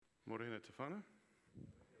Morena Tefana.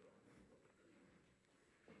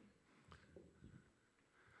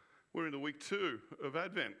 We're into week 2 of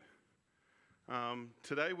Advent.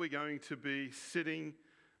 Today we're going to be sitting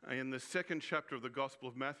in the second chapter of the Gospel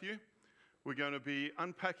of Matthew. We're going to be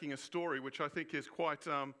unpacking a story which I think is quite,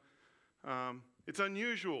 it's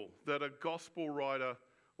unusual that a gospel writer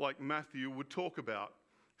like Matthew would talk about,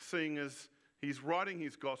 seeing as he's writing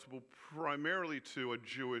his gospel primarily to a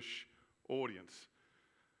Jewish audience.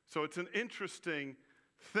 So it's an interesting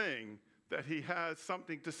thing that he has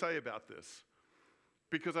something to say about this,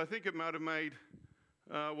 because I think it might have made,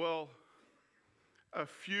 a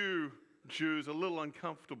few Jews a little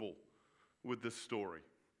uncomfortable with this story.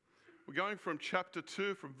 We're going from chapter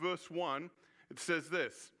 2, from verse 1. It says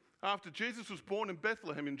this: After Jesus was born in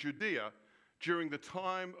Bethlehem in Judea, during the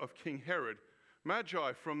time of King Herod,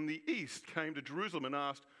 Magi from the east came to Jerusalem and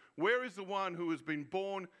asked, "Where is the one who has been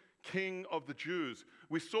born King of the Jews?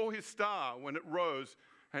 We saw his star when it rose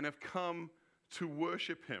and have come to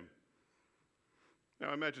worship him."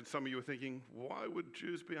 Now, I imagine some of you are thinking, why would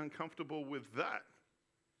Jews be uncomfortable with that?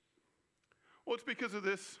 Well, it's because of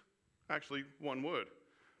this, actually, one word.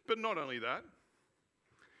 But not only that.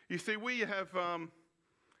 You see, we have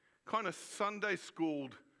kind of Sunday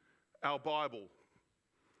schooled our Bible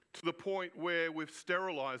to the point where we've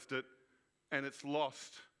sterilized it and it's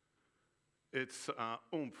lost its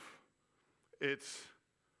oomph, its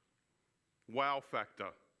wow factor.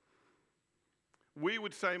 We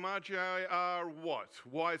would say Magi are what?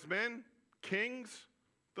 Wise men? Kings?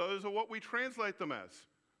 Those are what we translate them as.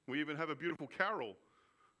 We even have a beautiful carol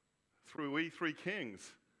through We Three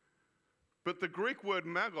Kings. But the Greek word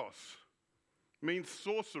magos means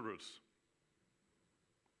sorcerers.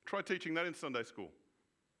 Try teaching that in Sunday school.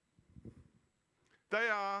 They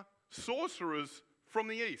are sorcerers from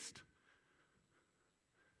the east.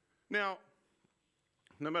 Now,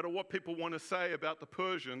 no matter what people want to say about the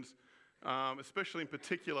Persians, especially in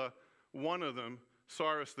particular one of them,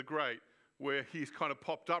 Cyrus the Great, where he's kind of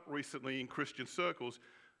popped up recently in Christian circles,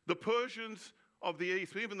 the Persians of the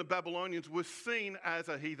east, even the Babylonians, were seen as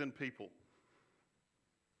a heathen people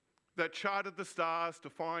that charted the stars to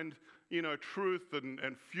find, truth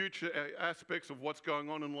and future aspects of what's going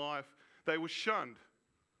on in life. They were shunned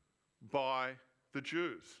by the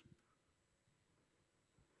Jews.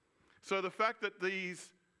 So the fact that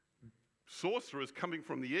these sorcerers coming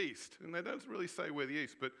from the east, and they don't really say where the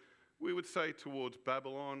east, but we would say towards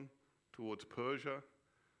Babylon, towards Persia,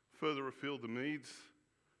 further afield the Medes.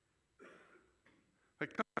 They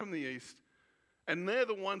come from the east, and they're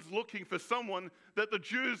the ones looking for someone that the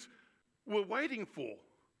Jews were waiting for.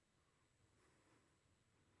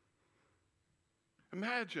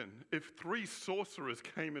 Imagine if 3 sorcerers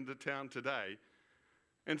came into town today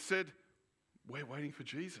and said, "We're waiting for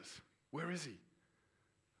Jesus. Where is he?"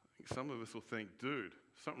 I think some of us will think, "Dude,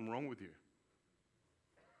 something wrong with you."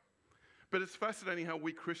 But it's fascinating how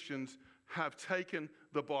we Christians have taken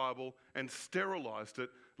the Bible and sterilized it,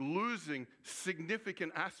 losing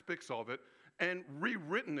significant aspects of it, and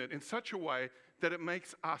rewritten it in such a way that it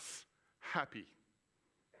makes us happy.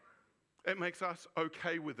 It makes us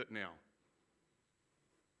okay with it now.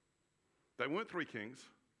 They weren't 3 kings,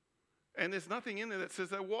 and there's nothing in there that says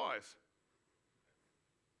they're wise.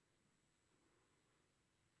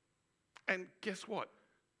 And guess what?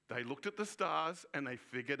 They looked at the stars and they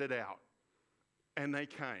figured it out. And they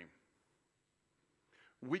came.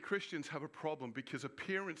 We Christians have a problem because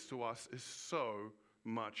appearance to us is so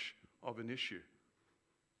much of an issue.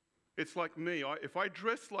 It's like me. If I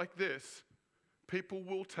dress like this, people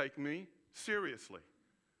will take me seriously.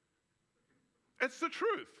 It's the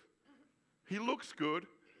truth. He looks good.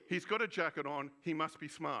 He's got a jacket on. He must be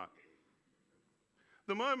smart.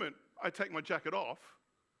 The moment I take my jacket off,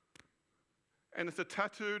 and it's a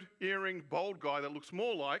tattooed, earring, bold guy that looks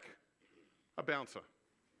more like a bouncer.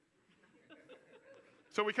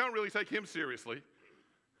 So we can't really take him seriously.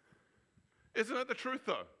 Isn't it the truth,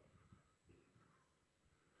 though?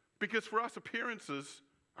 Because for us, appearances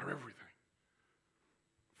are everything.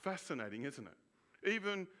 Fascinating, isn't it?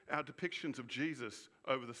 Even our depictions of Jesus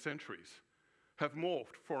over the centuries have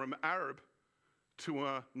morphed from an Arab to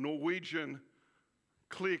a Norwegian,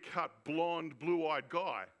 clear-cut, blonde, blue-eyed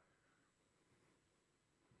guy.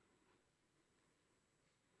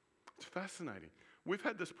 It's fascinating. We've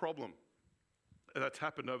had this problem that's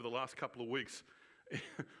happened over the last couple of weeks.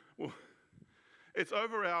 Well, it's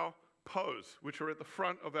over our pose, which are at the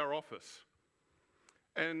front of our office.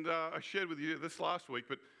 And I shared with you this last week,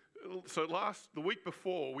 but the week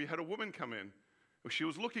before, we had a woman come in. She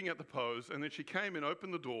was looking at the pose, and then she came in,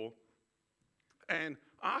 opened the door, and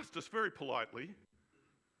asked us very politely,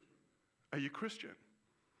 "Are you Christian?"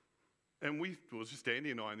 And it was just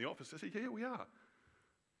Andy and I in the office. I said, yeah, we are.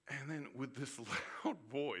 And then with this loud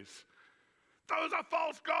voice, those are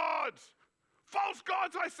false gods! False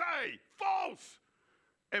gods, I say! False!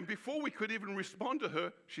 And before we could even respond to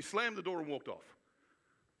her, she slammed the door and walked off.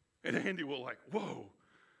 And Andy were like, whoa,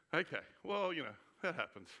 okay, well, that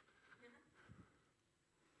happens.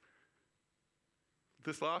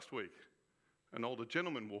 This last week, an older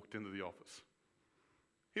gentleman walked into the office.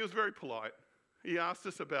 He was very polite. He asked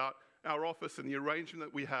us about our office and the arrangement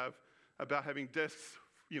that we have about having desks,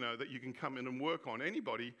 that you can come in and work on.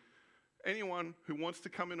 Anyone who wants to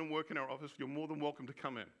come in and work in our office, you're more than welcome to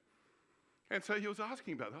come in. And so he was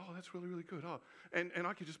asking about, that's really, really good. And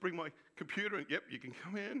I could just bring my computer and, yep, you can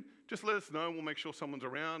come in. Just let us know and we'll make sure someone's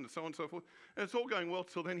around and so on and so forth. And it's all going well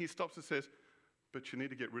till then he stops and says, but you need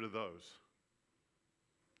to get rid of those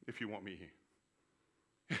if you want me here.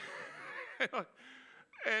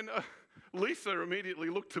 and Lisa immediately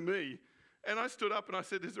looked to me and I stood up and I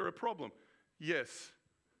said, is there a problem? Yes,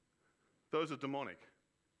 those are demonic.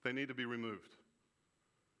 They need to be removed.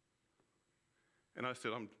 And I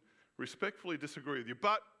said, I'm respectfully disagree with you,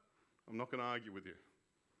 but I'm not going to argue with you.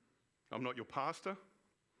 I'm not your pastor.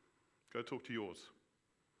 Go talk to yours.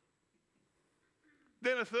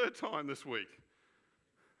 Then a third time this week,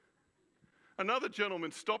 another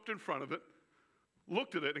gentleman stopped in front of it,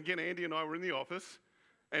 looked at it. Again, Andy and I were in the office,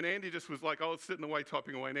 and Andy just was like, I was sitting away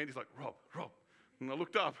typing away, and Andy's like, Rob. And I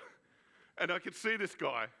looked up, and I could see this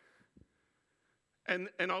guy. And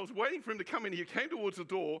I was waiting for him to come in. He came towards the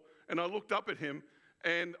door, and I looked up at him,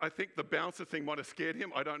 and I think the bouncer thing might have scared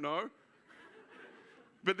him. I don't know.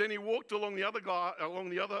 But then he walked along the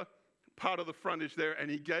other part of the frontage there, and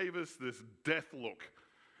he gave us this death look.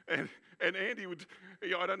 And Andy would,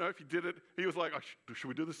 I don't know if he did it. He was like, should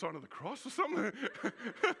we do the sign of the cross or something?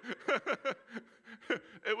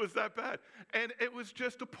 It was that bad. And it was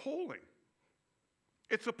just appalling.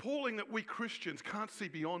 It's appalling that we Christians can't see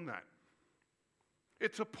beyond that.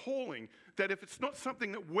 It's appalling that if it's not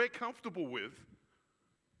something that we're comfortable with,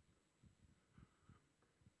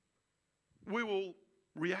 we will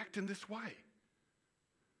react in this way.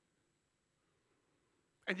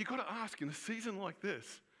 And you've got to ask, in a season like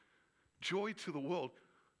this, joy to the world.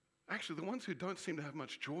 Actually, the ones who don't seem to have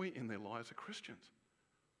much joy in their lives are Christians.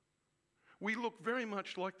 We look very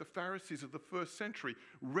much like the Pharisees of the first century,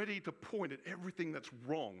 ready to point at everything that's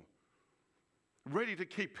wrong, ready to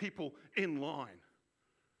keep people in line.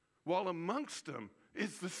 While amongst them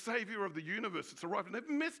is the Savior of the universe that's arrived, and they've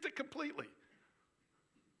missed it completely.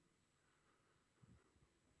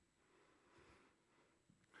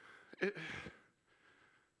 It's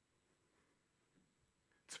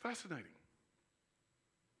fascinating.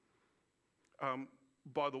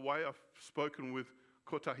 By the way, I've spoken with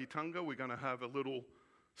Kotahitanga. We're going to have a little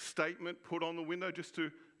statement put on the window just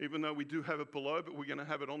to, even though we do have it below, but we're going to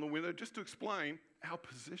have it on the window just to explain our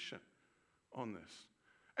position on this.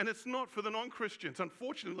 And it's not for the non-Christians.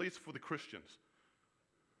 Unfortunately, it's for the Christians.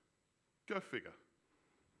 Go figure.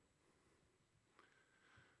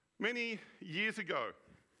 Many years ago,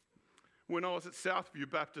 when I was at Southview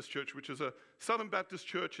Baptist Church, which is a Southern Baptist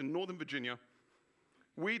church in Northern Virginia,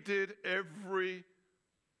 we did every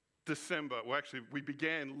December, well actually we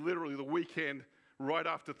began literally the weekend right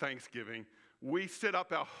after Thanksgiving. We set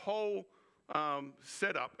up our whole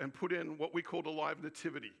setup and put in what we called a live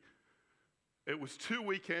nativity. It was 2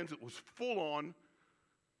 weekends, it was full on.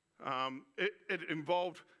 It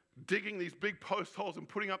involved digging these big post holes and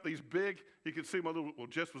putting up these big, you can see my little, well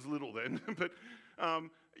Jess was little then, but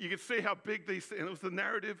you could see how big these, and it was the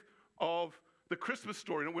narrative of the Christmas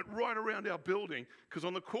story, and it went right around our building, because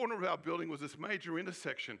on the corner of our building was this major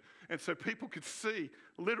intersection, and so people could see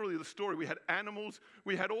literally the story. We had animals,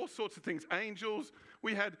 we had all sorts of things, angels,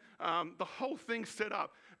 we had the whole thing set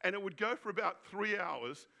up, and it would go for about 3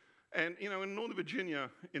 hours, and in Northern Virginia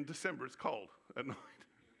in December it's cold at night,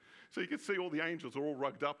 so you could see all the angels are all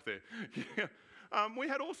rugged up there. Yeah.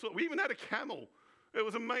 We even had a camel. It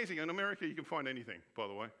was amazing. In America you can find anything, by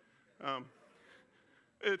the way.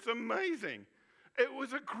 It's amazing. It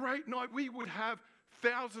was a great night. We would have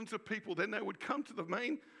thousands of people. Then they would come to the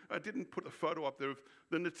main, I didn't put the photo up there, of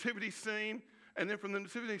the nativity scene. And then from the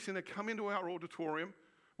nativity scene, they'd come into our auditorium,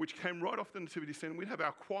 which came right off the nativity scene. We'd have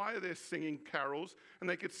our choir there singing carols, and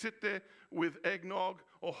they could sit there with eggnog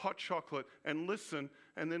or hot chocolate and listen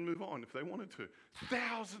and then move on if they wanted to.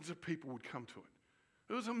 Thousands of people would come to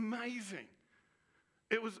it. It was amazing.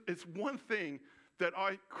 It's one thing that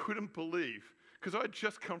I couldn't believe, because I'd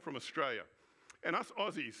just come from Australia. And us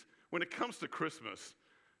Aussies, when it comes to Christmas,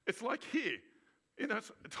 it's like here.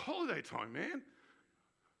 It's holiday time, man.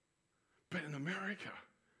 But in America,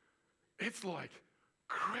 it's like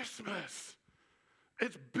Christmas.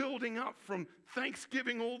 It's building up from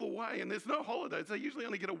Thanksgiving all the way, and there's no holidays. They usually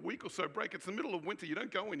only get a week or so break. It's the middle of winter. You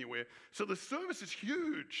don't go anywhere. So the service is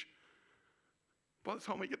huge. By the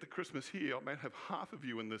time we get to Christmas here, I might have half of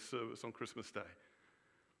you in this service on Christmas Day.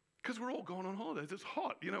 Because we're all gone on holidays. It's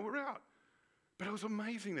hot. We're out. But it was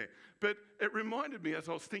amazing there. But it reminded me, as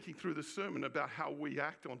I was thinking through the sermon, about how we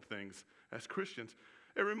act on things as Christians.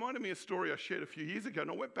 It reminded me of a story I shared a few years ago,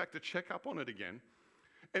 and I went back to check up on it again.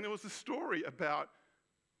 And it was a story about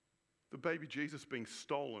the baby Jesus being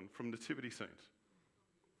stolen from nativity scenes.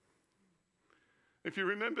 If you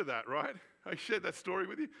remember that, right? I shared that story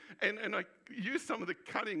with you. And I used some of the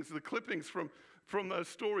cuttings, the clippings from those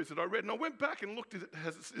stories that I read. And I went back and looked at it.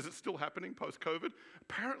 Is it still happening post-COVID?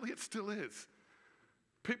 Apparently it still is.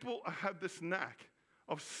 People have this knack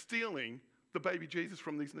of stealing the baby Jesus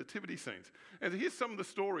from these nativity scenes. And here's some of the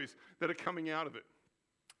stories that are coming out of it.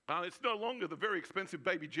 It's no longer the very expensive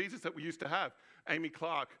baby Jesus that we used to have. Amy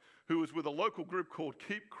Clark, who was with a local group called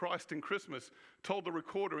Keep Christ in Christmas, told the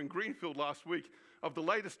Recorder in Greenfield last week of the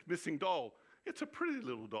latest missing doll. It's a pretty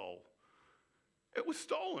little doll. It was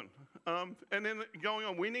stolen. And then going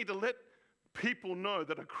on, we need to let people know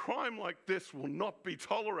that a crime like this will not be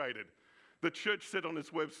tolerated, the church said on its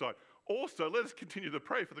website. Also, let us continue to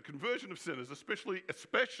pray for the conversion of sinners, especially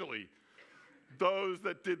those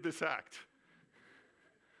that did this act.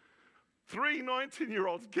 3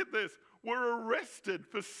 19-year-olds, get this, were arrested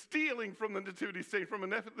for stealing from the nativity scene from a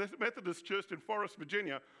Methodist church in Forest,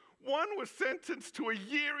 Virginia. One was sentenced to a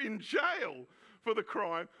year in jail for the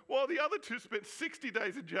crime, while the other two spent 60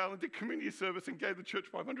 days in jail and did community service and gave the church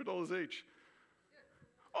 $500 each.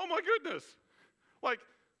 Oh my goodness. Like,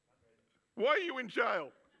 why are you in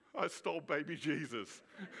jail? I stole baby Jesus.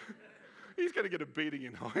 He's going to get a beating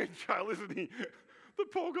in jail, isn't he? The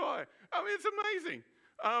poor guy. I mean, it's amazing.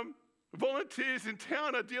 Volunteers in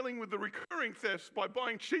town are dealing with the recurring thefts by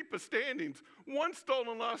buying cheaper stand-ins. One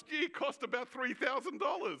stolen last year cost about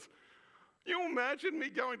 $3,000. You imagine me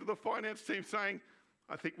going to the finance team saying,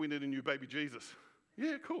 I think we need a new baby Jesus.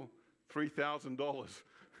 Yeah, cool. $3,000.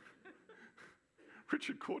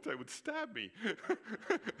 Richard Corte would stab me.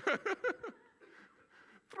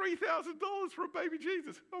 $3,000 for a baby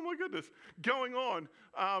Jesus. Oh my goodness. Going on.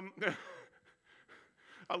 I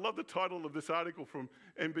love the title of this article from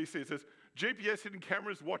NBC. It says, GPS hidden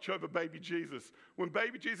cameras watch over baby Jesus. When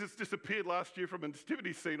baby Jesus disappeared last year from a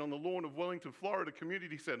nativity scene on the lawn of Wellington, Florida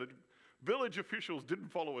Community Center, village officials didn't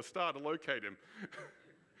follow a star to locate him.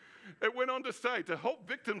 It went on to say, to help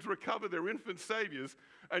victims recover their infant saviors,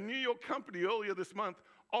 a New York company earlier this month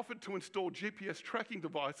offered to install GPS tracking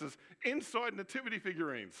devices inside nativity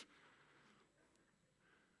figurines.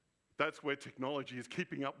 That's where technology is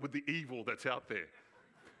keeping up with the evil that's out there.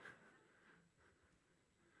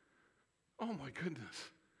 Oh my goodness.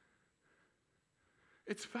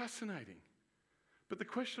 It's fascinating. But the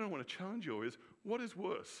question I want to challenge you is, what is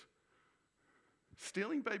worse?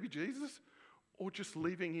 Stealing baby Jesus or just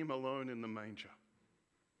leaving him alone in the manger?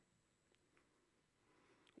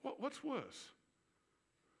 What's worse?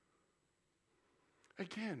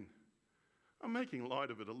 Again, I'm making light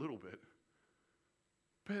of it a little bit,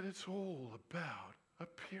 but it's all about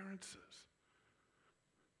appearances.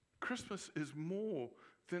 Christmas is more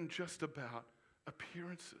than just about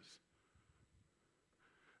appearances.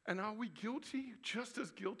 And are we guilty, just as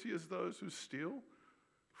guilty as those who steal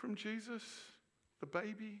from Jesus, the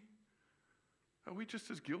baby? Are we just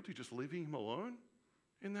as guilty just leaving him alone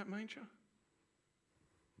in that manger?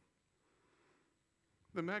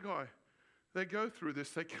 The Magi, they go through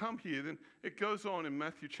this, they come here, then it goes on in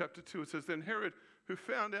Matthew chapter 2. It says, then Herod, who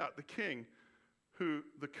found out the king,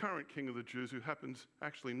 the current king of the Jews, who happens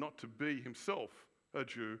actually not to be himself a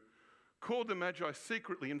Jew, called the Magi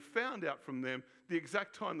secretly and found out from them the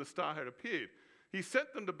exact time the star had appeared. He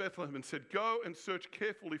sent them to Bethlehem and said, go and search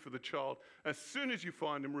carefully for the child. As soon as you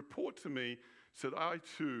find him, report to me so that I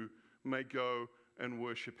too may go and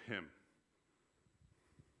worship him.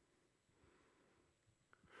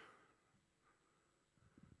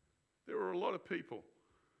 There were a lot of people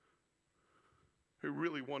who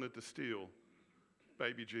really wanted to steal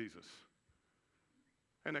baby Jesus.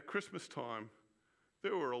 And at Christmas time,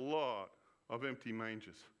 there were a lot of empty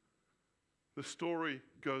mangers. The story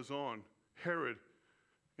goes on. Herod,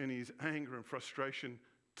 in his anger and frustration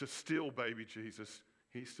to steal baby Jesus,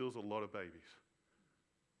 he steals a lot of babies.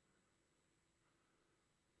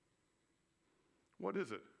 What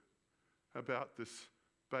is it about this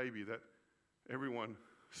baby that everyone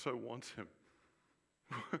so wants him?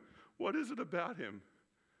 What is it about him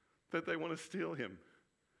that they want to steal him?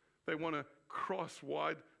 They want to cross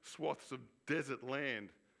wide swaths of desert land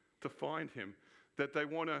to find him. that they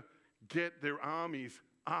want to get their armies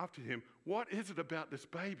after him. What is it about this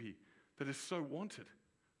baby that is so wanted?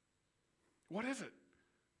 What is it?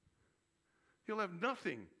 He'll have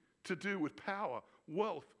nothing to do with power,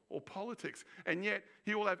 wealth, or politics, and yet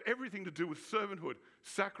he will have everything to do with servanthood,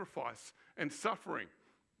 sacrifice, and suffering.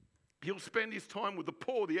 He'll spend his time with the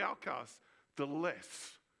poor, the outcasts, the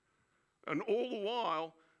less, and all the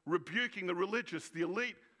while rebuking the religious, the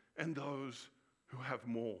elite, and those who have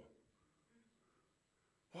more.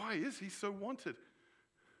 Why is he so wanted?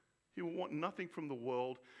 He will want nothing from the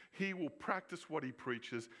world. He will practice what he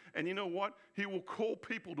preaches. And you know what? He will call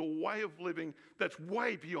people to a way of living that's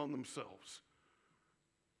way beyond themselves.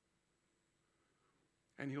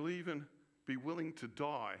 And he'll even be willing to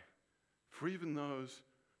die for even those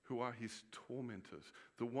who are his tormentors,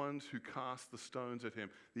 the ones who cast the stones at him,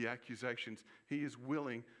 the accusations. He is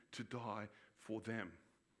willing to die for them,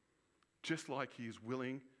 just like he is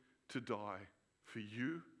willing to die for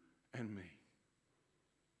you and me.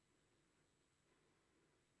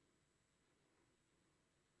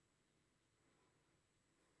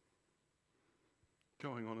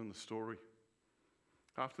 Going on in the story,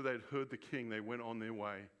 after they'd heard the king, they went on their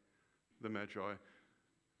way, the Magi,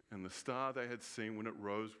 and the star they had seen when it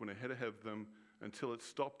rose went ahead of them until it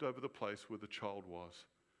stopped over the place where the child was.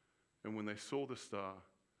 And when they saw the star,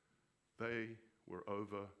 they were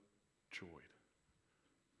overjoyed.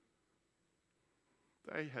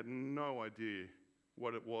 They had no idea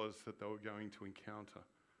what it was that they were going to encounter.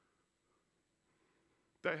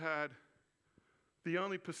 The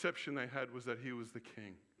only perception they had was that he was the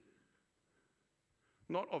king.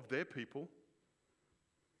 Not of their people,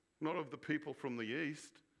 not of the people from the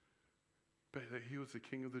east, but that he was the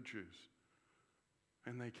king of the Jews.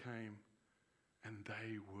 And they came and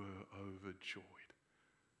they were overjoyed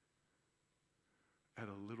at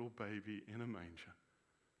a little baby in a manger.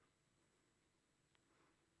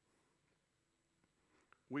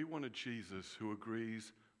 We want a Jesus who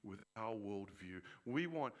agrees with our worldview. We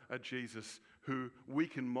want a Jesus who we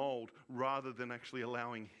can mold rather than actually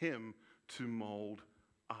allowing him to mold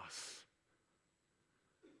us.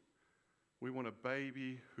 We want a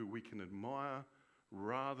baby who we can admire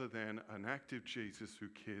rather than an active Jesus who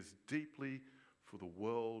cares deeply for the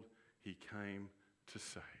world he came to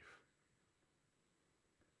save.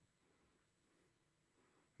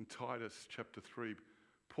 In Titus chapter 3,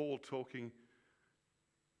 Paul talking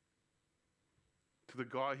to the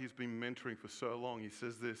guy he's been mentoring for so long, he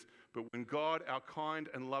says this: but when God, our kind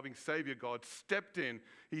and loving Savior God, stepped in,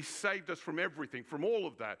 he saved us from everything, from all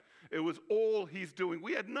of that. It was all he's doing.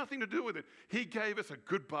 We had nothing to do with it. He gave us a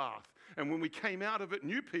good bath. And when we came out of it,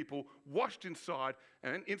 new people, washed inside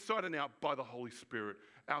and out by the Holy Spirit.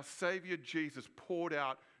 Our Savior Jesus poured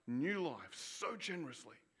out new life so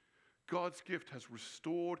generously. God's gift has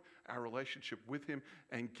restored our relationship with him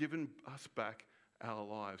and given us back our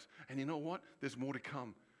lives. And you know what? There's more to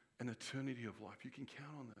come. An eternity of life. You can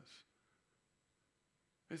count on this.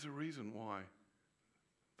 There's a reason why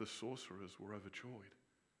the sorcerers were overjoyed.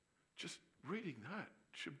 Just reading that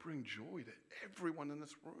should bring joy to everyone in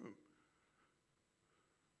this room.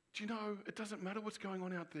 Do you know, it doesn't matter what's going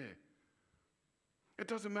on out there. It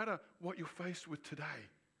doesn't matter what you're faced with today.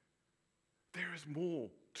 There is more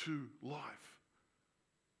to life.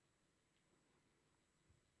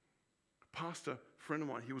 A pastor friend of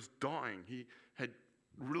mine, he was dying. He had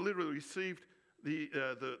literally received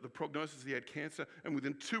the prognosis he had cancer, and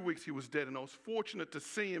within 2 weeks he was dead. And I was fortunate to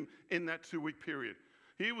see him in that 2-week period.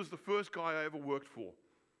 He was the first guy I ever worked for.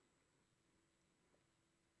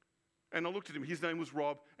 And I looked at him, his name was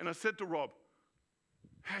Rob, and I said to Rob,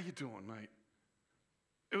 "How you doing, mate?"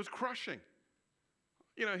 It was crushing.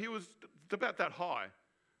 You know, he was about that high.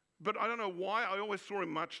 But I don't know why, I always saw him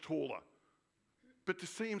much taller. But to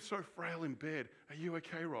see him so frail in bed, "Are you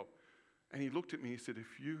okay, Rob?" And he looked at me and he said,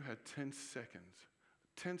 "If you had 10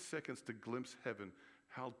 seconds to glimpse heaven,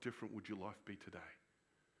 how different would your life be today?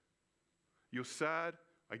 You're sad,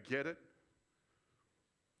 I get it.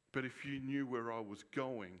 But if you knew where I was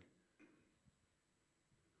going,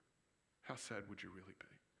 how sad would you really be?"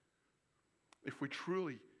 If we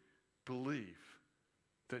truly believe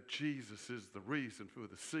that Jesus is the reason for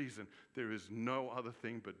the season, there is no other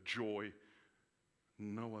thing but joy.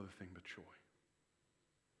 No other thing but joy.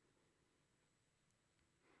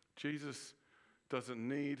 Jesus doesn't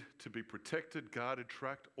need to be protected, guarded,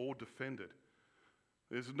 tracked, or defended.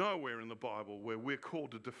 There's nowhere in the Bible where we're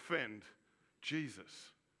called to defend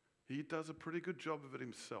Jesus. He does a pretty good job of it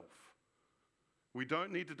himself. We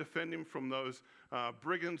don't need to defend him from those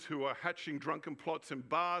brigands who are hatching drunken plots in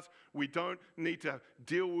bars. We don't need to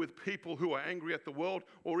deal with people who are angry at the world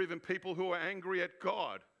or even people who are angry at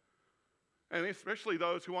God. And especially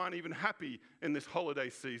those who aren't even happy in this holiday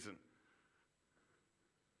season.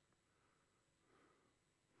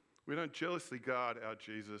 We don't jealously guard our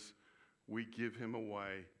Jesus. We give him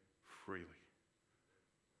away freely.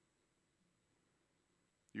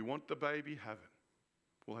 You want the baby? Have it.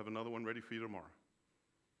 We'll have another one ready for you tomorrow.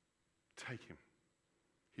 Take him.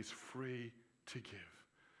 He's free to give.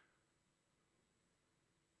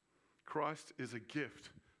 Christ is a gift.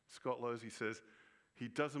 Scott Losey says, he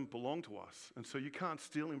doesn't belong to us, and so you can't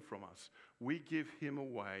steal him from us. We give him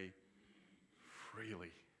away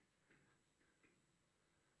freely.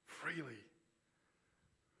 Freely.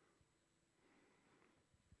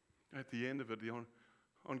 At the end of it,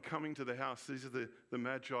 on coming to the house, these are the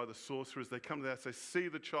Magi, the sorcerers. They come to the house, they see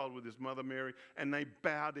the child with his mother Mary, and they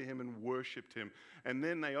bow to him and worshipped him. And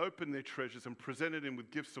then they opened their treasures and presented him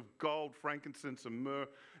with gifts of gold, frankincense, and myrrh.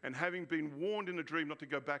 And having been warned in a dream not to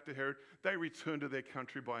go back to Herod, they returned to their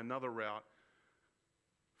country by another route,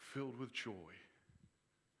 filled with joy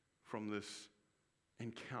from this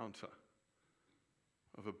encounter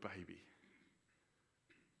of a baby.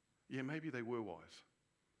 Yeah, maybe they were wise.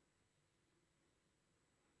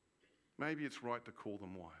 Maybe it's right to call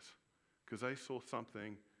them wise, because they saw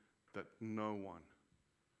something that no one,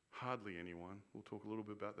 hardly anyone, we'll talk a little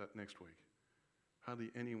bit about that next week,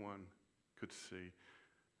 hardly anyone could see,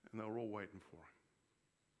 and they were all waiting for him.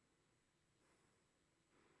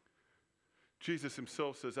 Jesus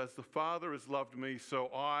himself says, as the Father has loved me, so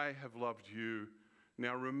I have loved you.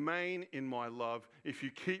 Now remain in my love. If you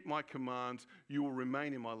keep my commands, you will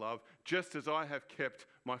remain in my love, just as I have kept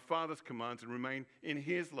my Father's commands and remain in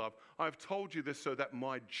his love. I have told you this so that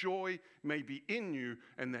my joy may be in you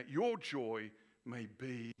and that your joy may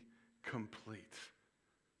be complete.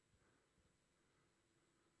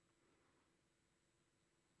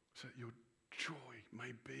 So that your joy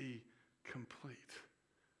may be complete.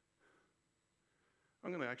 I'm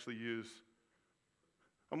going to actually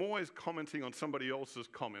I'm always commenting on somebody else's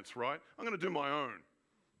comments, right? I'm going to do my own.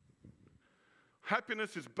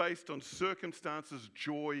 Happiness is based on circumstances.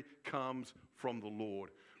 Joy comes from the Lord.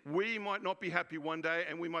 We might not be happy one day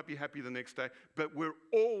and we might be happy the next day, but we're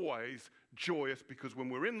always joyous because when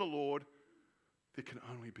we're in the Lord, there can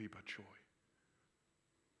only be but joy.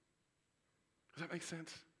 Does that make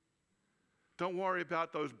sense? Don't worry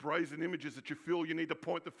about those brazen images that you feel you need to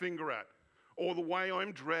point the finger at, or the way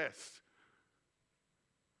I'm dressed.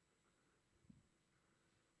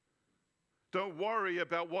 Don't worry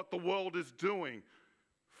about what the world is doing.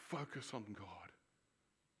 Focus on God.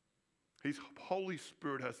 His Holy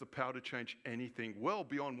Spirit has the power to change anything, well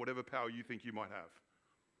beyond whatever power you think you might have.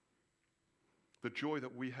 The joy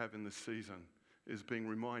that we have in this season is being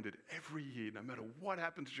reminded every year, no matter what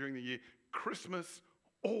happens during the year, Christmas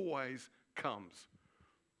always comes.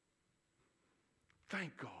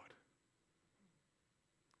 Thank God.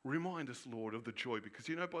 Remind us, Lord, of the joy, because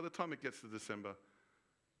by the time it gets to December,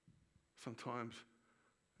 sometimes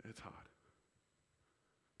it's hard.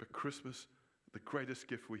 But Christmas, the greatest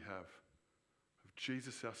gift we have of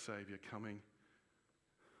Jesus our Savior coming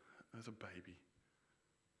as a baby,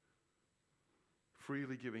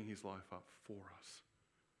 freely giving his life up for us.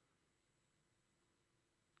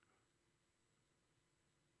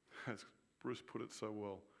 As Bruce put it so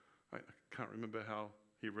well, I can't remember how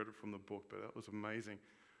he read it from the book, but that was amazing.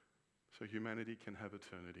 So humanity can have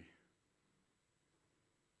eternity.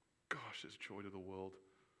 Gosh, there's joy to the world.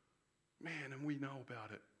 Man, and we know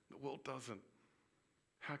about it. The world doesn't.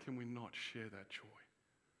 How can we not share that joy?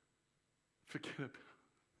 Forget about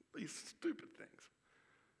these stupid things.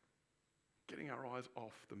 Getting our eyes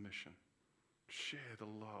off the mission. Share the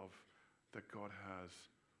love that God has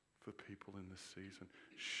for people in this season.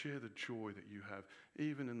 Share the joy that you have,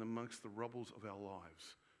 even in amongst the rubbles of our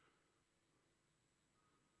lives.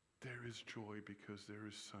 There is joy because there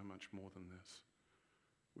is so much more than this.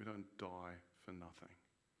 We don't die for nothing.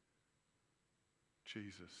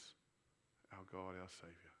 Jesus, our God, our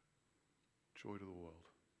Savior. Joy to the world.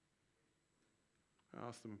 I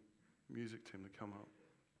ask the music team to come up.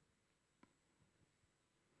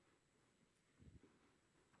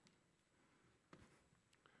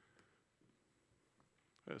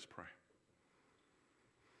 Let us pray.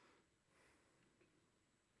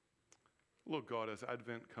 Lord God, as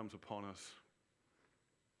Advent comes upon us,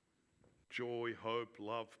 joy, hope,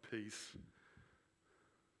 love, peace,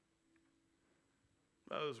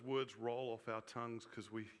 those words roll off our tongues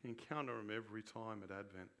because we encounter them every time at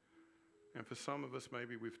Advent. And for some of us,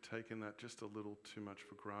 maybe we've taken that just a little too much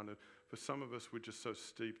for granted. For some of us, we're just so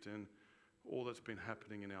steeped in all that's been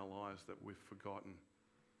happening in our lives that we've forgotten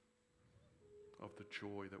of the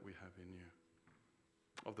joy that we have in you.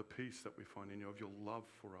 of the peace that we find in you, of your love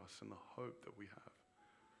for us and the hope that we have.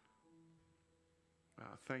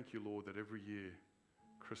 Thank you, Lord, that every year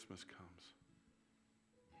Christmas comes.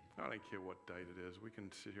 I don't care what date it is. We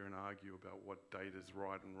can sit here and argue about what date is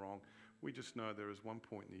right and wrong. We just know there is one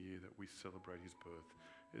point in the year that we celebrate his birth.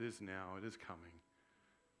 It is now. It is coming.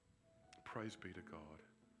 Praise be to God.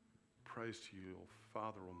 Praise to you,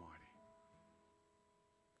 Father Almighty,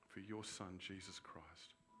 for your Son, Jesus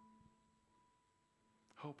Christ.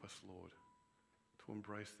 Help us, Lord, to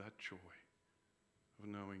embrace that joy of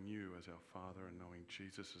knowing you as our Father and knowing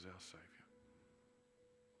Jesus as our Saviour.